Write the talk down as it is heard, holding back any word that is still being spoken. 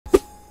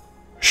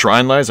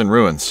Shrine lies in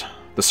ruins.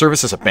 The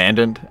service is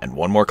abandoned, and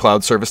one more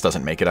cloud service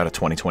doesn't make it out of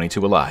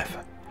 2022 alive.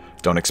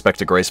 Don't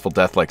expect a graceful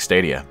death like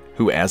Stadia,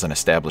 who, as an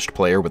established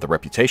player with a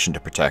reputation to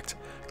protect,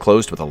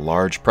 closed with a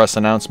large press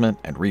announcement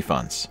and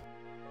refunds.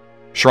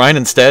 Shrine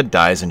instead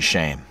dies in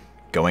shame,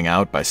 going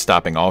out by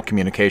stopping all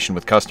communication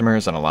with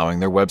customers and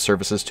allowing their web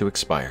services to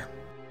expire.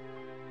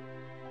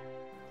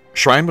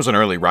 Shrine was an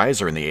early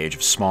riser in the age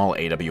of small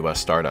AWS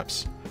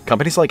startups.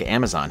 Companies like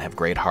Amazon have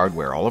great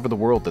hardware all over the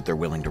world that they're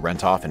willing to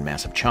rent off in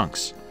massive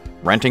chunks.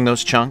 Renting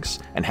those chunks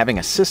and having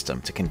a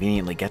system to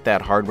conveniently get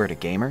that hardware to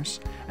gamers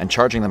and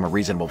charging them a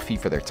reasonable fee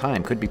for their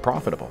time could be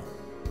profitable.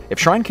 If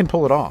Shrine can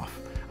pull it off,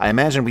 I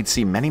imagine we'd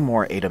see many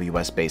more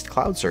AWS-based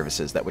cloud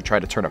services that would try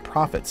to turn a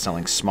profit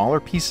selling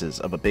smaller pieces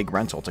of a big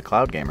rental to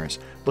cloud gamers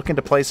looking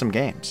to play some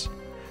games.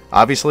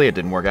 Obviously, it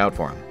didn't work out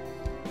for them.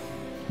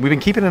 We've been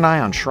keeping an eye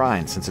on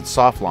Shrine since it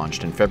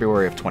soft-launched in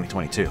February of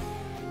 2022.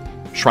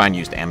 Shrine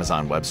used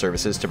Amazon Web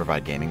Services to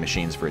provide gaming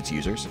machines for its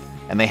users,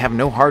 and they have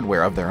no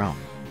hardware of their own.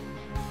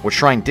 What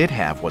Shrine did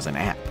have was an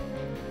app.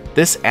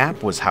 This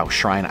app was how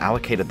Shrine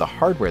allocated the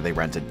hardware they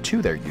rented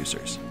to their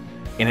users.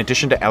 In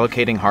addition to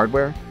allocating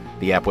hardware,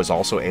 the app was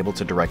also able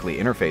to directly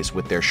interface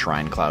with their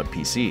Shrine Cloud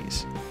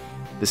PCs.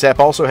 This app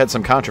also had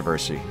some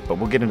controversy, but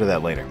we'll get into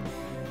that later.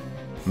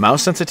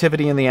 Mouse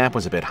sensitivity in the app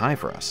was a bit high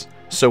for us,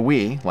 so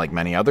we, like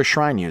many other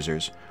Shrine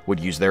users, would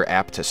use their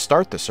app to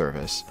start the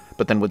service,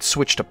 but then would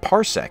switch to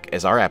Parsec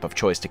as our app of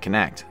choice to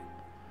connect.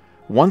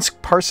 Once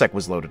Parsec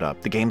was loaded up,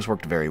 the games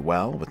worked very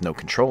well with no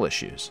control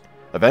issues.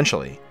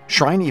 Eventually,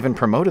 Shrine even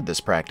promoted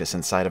this practice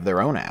inside of their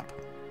own app.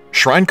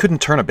 Shrine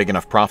couldn't turn a big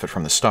enough profit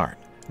from the start.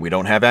 We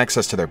don't have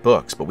access to their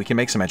books, but we can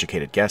make some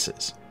educated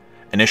guesses.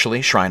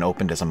 Initially, Shrine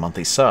opened as a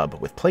monthly sub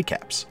with play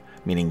caps,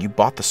 meaning you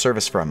bought the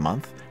service for a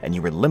month and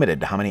you were limited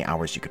to how many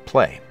hours you could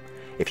play.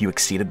 If you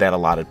exceeded that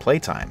allotted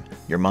playtime,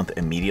 your month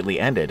immediately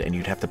ended and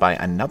you'd have to buy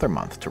another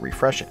month to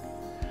refresh it.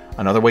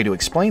 Another way to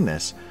explain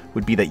this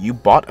would be that you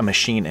bought a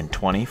machine in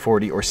 20,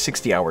 40, or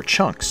 60-hour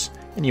chunks,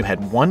 and you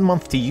had 1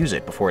 month to use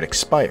it before it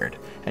expired,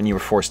 and you were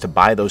forced to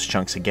buy those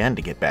chunks again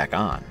to get back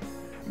on.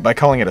 By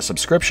calling it a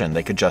subscription,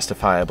 they could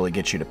justifiably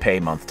get you to pay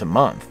month to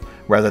month,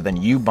 rather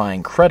than you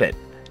buying credit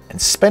and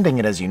spending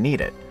it as you need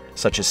it,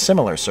 such as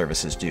similar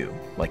services do,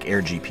 like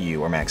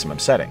AirGPU or Maximum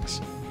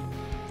Settings.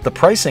 The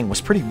pricing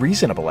was pretty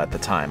reasonable at the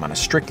time on a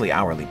strictly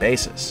hourly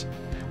basis.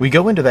 We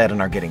go into that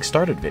in our Getting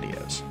Started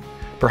videos.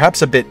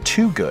 Perhaps a bit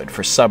too good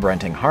for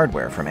sub-renting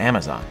hardware from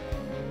Amazon.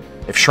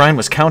 If Shrine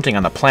was counting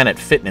on the Planet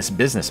Fitness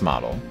business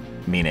model,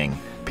 meaning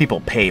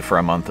people pay for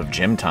a month of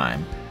gym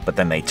time, but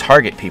then they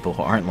target people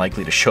who aren't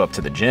likely to show up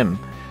to the gym,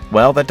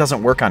 well, that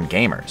doesn't work on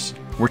gamers.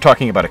 We're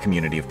talking about a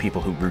community of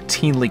people who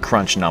routinely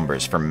crunch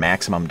numbers for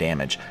maximum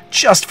damage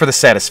just for the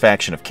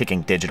satisfaction of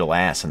kicking digital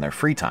ass in their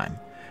free time.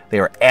 They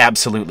are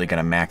absolutely going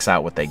to max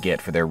out what they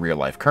get for their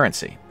real-life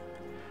currency.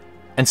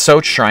 And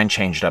so Shrine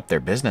changed up their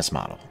business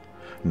model.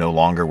 No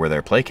longer were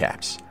there play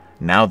caps.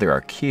 Now there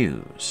are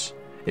queues.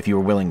 If you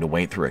were willing to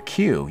wait through a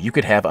queue, you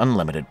could have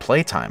unlimited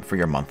playtime for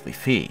your monthly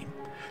fee.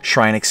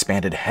 Shrine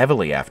expanded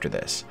heavily after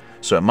this,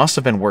 so it must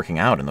have been working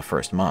out in the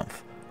first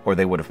month, or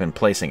they would have been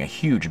placing a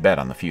huge bet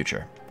on the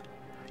future.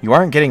 You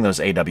aren't getting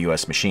those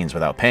AWS machines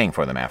without paying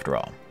for them after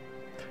all.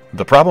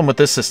 The problem with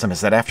this system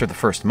is that after the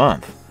first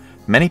month,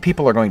 many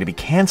people are going to be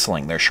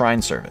canceling their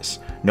Shrine service.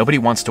 Nobody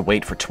wants to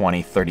wait for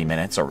 20, 30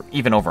 minutes, or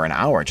even over an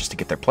hour just to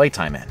get their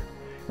playtime in.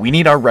 We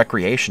need our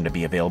recreation to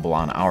be available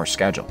on our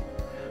schedule.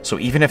 So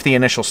even if the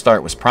initial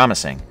start was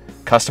promising,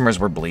 customers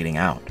were bleeding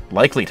out,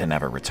 likely to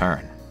never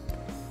return.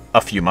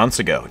 A few months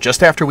ago,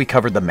 just after we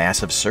covered the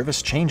massive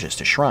service changes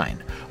to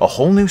Shrine, a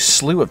whole new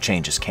slew of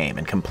changes came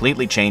and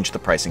completely changed the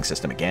pricing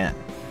system again.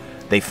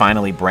 They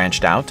finally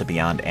branched out to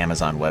beyond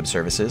Amazon Web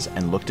Services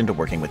and looked into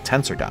working with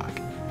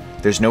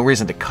TensorDoc. There's no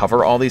reason to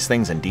cover all these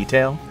things in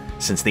detail,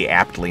 since the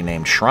aptly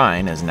named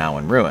Shrine is now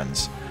in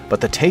ruins, but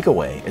the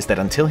takeaway is that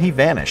until he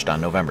vanished on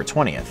November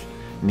 20th,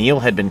 Neil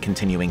had been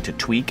continuing to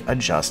tweak,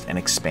 adjust, and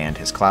expand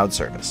his cloud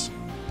service.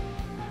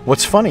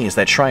 What's funny is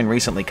that Shrine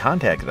recently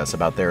contacted us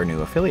about their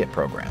new affiliate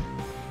program.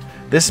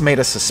 This made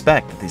us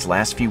suspect that these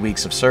last few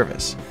weeks of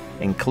service,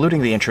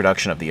 including the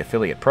introduction of the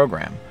affiliate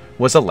program,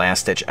 was a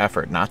last-ditch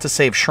effort not to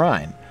save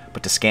Shrine,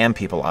 but to scam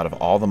people out of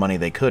all the money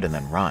they could and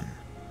then run.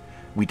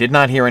 We did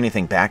not hear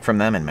anything back from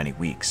them in many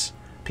weeks.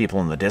 People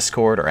in the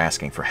Discord are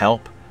asking for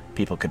help.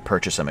 People could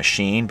purchase a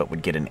machine but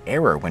would get an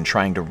error when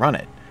trying to run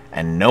it,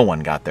 and no one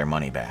got their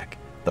money back.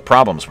 The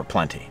problems were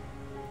plenty.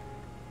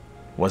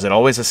 Was it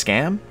always a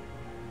scam?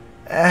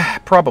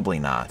 Probably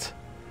not.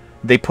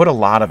 They put a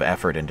lot of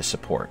effort into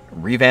support,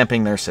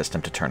 revamping their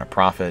system to turn a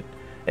profit,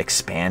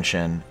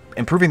 expansion,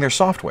 improving their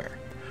software.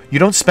 You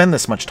don't spend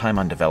this much time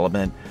on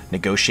development,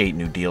 negotiate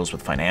new deals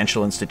with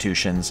financial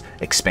institutions,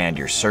 expand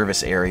your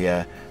service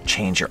area,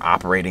 change your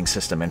operating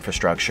system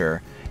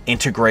infrastructure,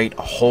 integrate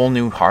a whole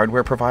new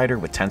hardware provider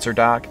with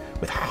TensorDoc,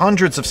 with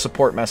hundreds of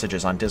support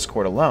messages on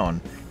Discord alone,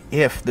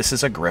 if this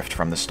is a grift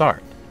from the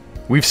start.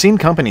 We've seen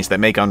companies that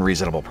make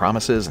unreasonable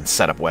promises and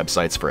set up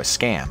websites for a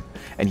scam,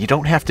 and you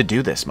don't have to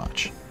do this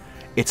much.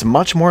 It's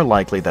much more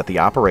likely that the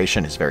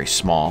operation is very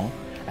small,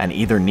 and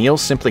either Neil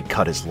simply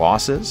cut his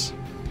losses,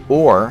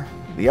 or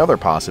the other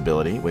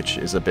possibility, which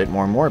is a bit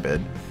more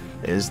morbid,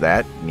 is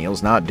that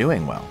Neil's not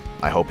doing well.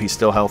 I hope he's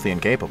still healthy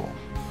and capable.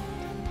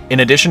 In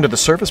addition to the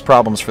service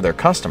problems for their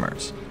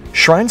customers,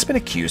 Shrine's been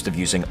accused of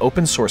using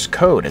open source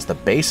code as the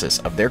basis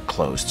of their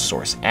closed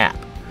source app,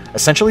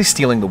 essentially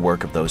stealing the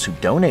work of those who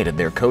donated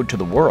their code to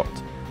the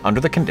world, under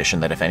the condition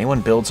that if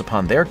anyone builds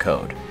upon their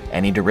code,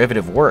 any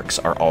derivative works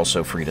are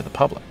also free to the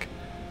public.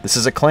 This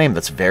is a claim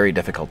that's very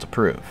difficult to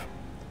prove.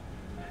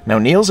 Now,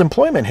 Neil's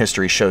employment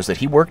history shows that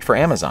he worked for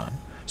Amazon,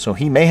 so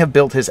he may have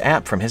built his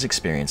app from his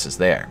experiences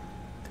there.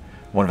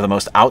 One of the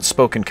most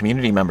outspoken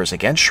community members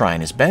against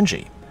Shrine is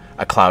Benji,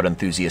 a cloud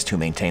enthusiast who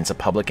maintains a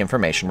public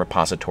information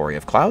repository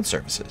of cloud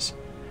services.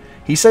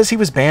 He says he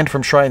was banned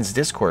from Shrine's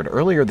Discord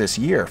earlier this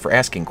year for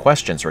asking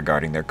questions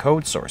regarding their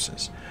code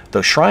sources,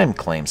 though Shrine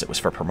claims it was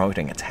for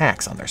promoting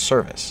attacks on their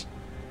service.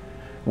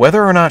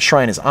 Whether or not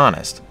Shrine is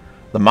honest,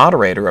 the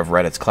moderator of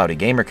Reddit's Cloudy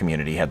Gamer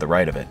community had the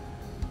right of it.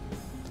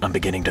 "I'm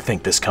beginning to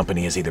think this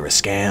company is either a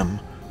scam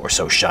or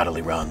so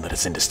shoddily run that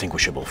it's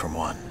indistinguishable from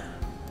one."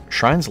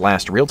 Shrine's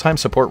last real-time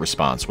support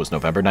response was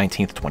November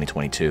 19th,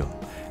 2022,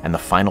 and the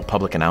final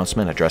public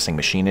announcement addressing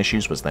machine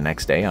issues was the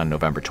next day on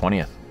November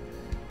 20th.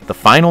 The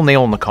final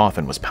nail in the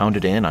coffin was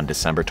pounded in on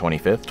December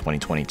 25th,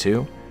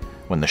 2022,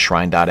 when the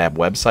Shrine.app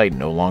website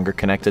no longer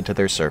connected to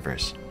their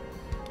servers.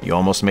 You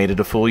almost made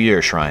it a full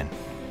year, Shrine.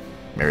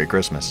 Merry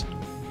Christmas.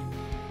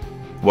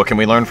 What can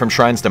we learn from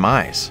Shrine's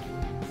demise?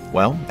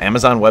 Well,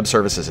 Amazon Web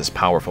Services is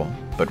powerful,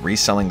 but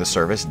reselling the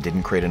service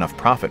didn't create enough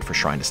profit for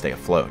Shrine to stay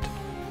afloat.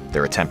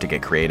 Their attempt to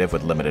get creative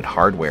with limited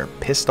hardware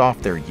pissed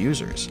off their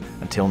users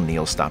until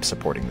Neil stopped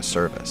supporting the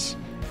service.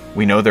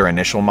 We know their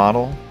initial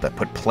model, that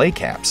put play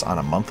caps on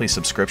a monthly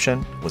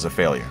subscription, was a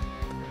failure.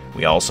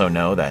 We also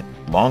know that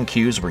long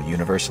queues were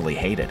universally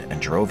hated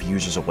and drove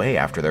users away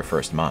after their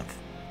first month.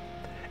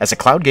 As a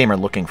cloud gamer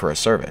looking for a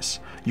service,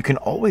 you can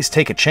always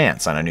take a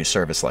chance on a new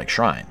service like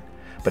Shrine,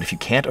 but if you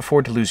can't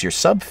afford to lose your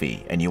sub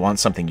fee and you want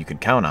something you can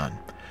count on,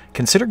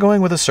 consider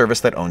going with a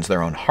service that owns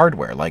their own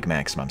hardware like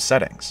Maximum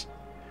Settings.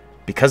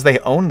 Because they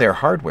own their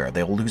hardware,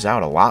 they'll lose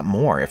out a lot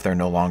more if they're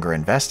no longer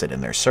invested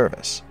in their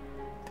service.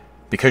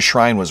 Because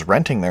Shrine was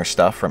renting their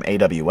stuff from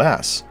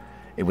AWS,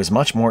 it was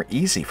much more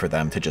easy for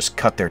them to just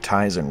cut their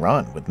ties and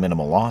run with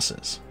minimal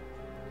losses.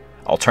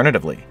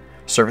 Alternatively,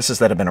 services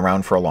that have been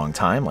around for a long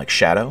time, like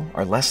Shadow,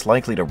 are less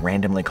likely to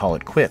randomly call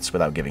it quits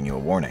without giving you a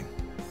warning.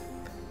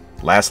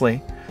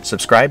 Lastly,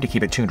 subscribe to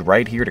keep it tuned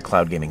right here to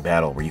Cloud Gaming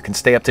Battle, where you can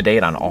stay up to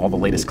date on all the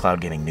latest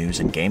cloud gaming news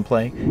and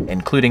gameplay,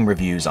 including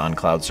reviews on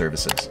cloud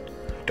services.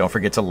 Don't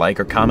forget to like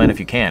or comment if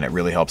you can, it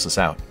really helps us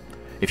out.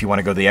 If you want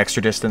to go the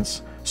extra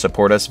distance,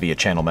 support us via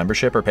channel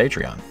membership or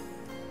Patreon.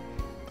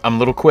 I'm a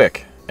little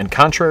quick, and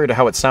contrary to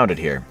how it sounded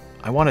here,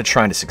 I wanted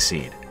Shrine to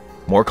succeed.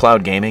 More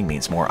cloud gaming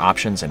means more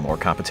options and more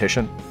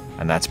competition,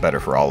 and that's better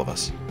for all of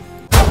us.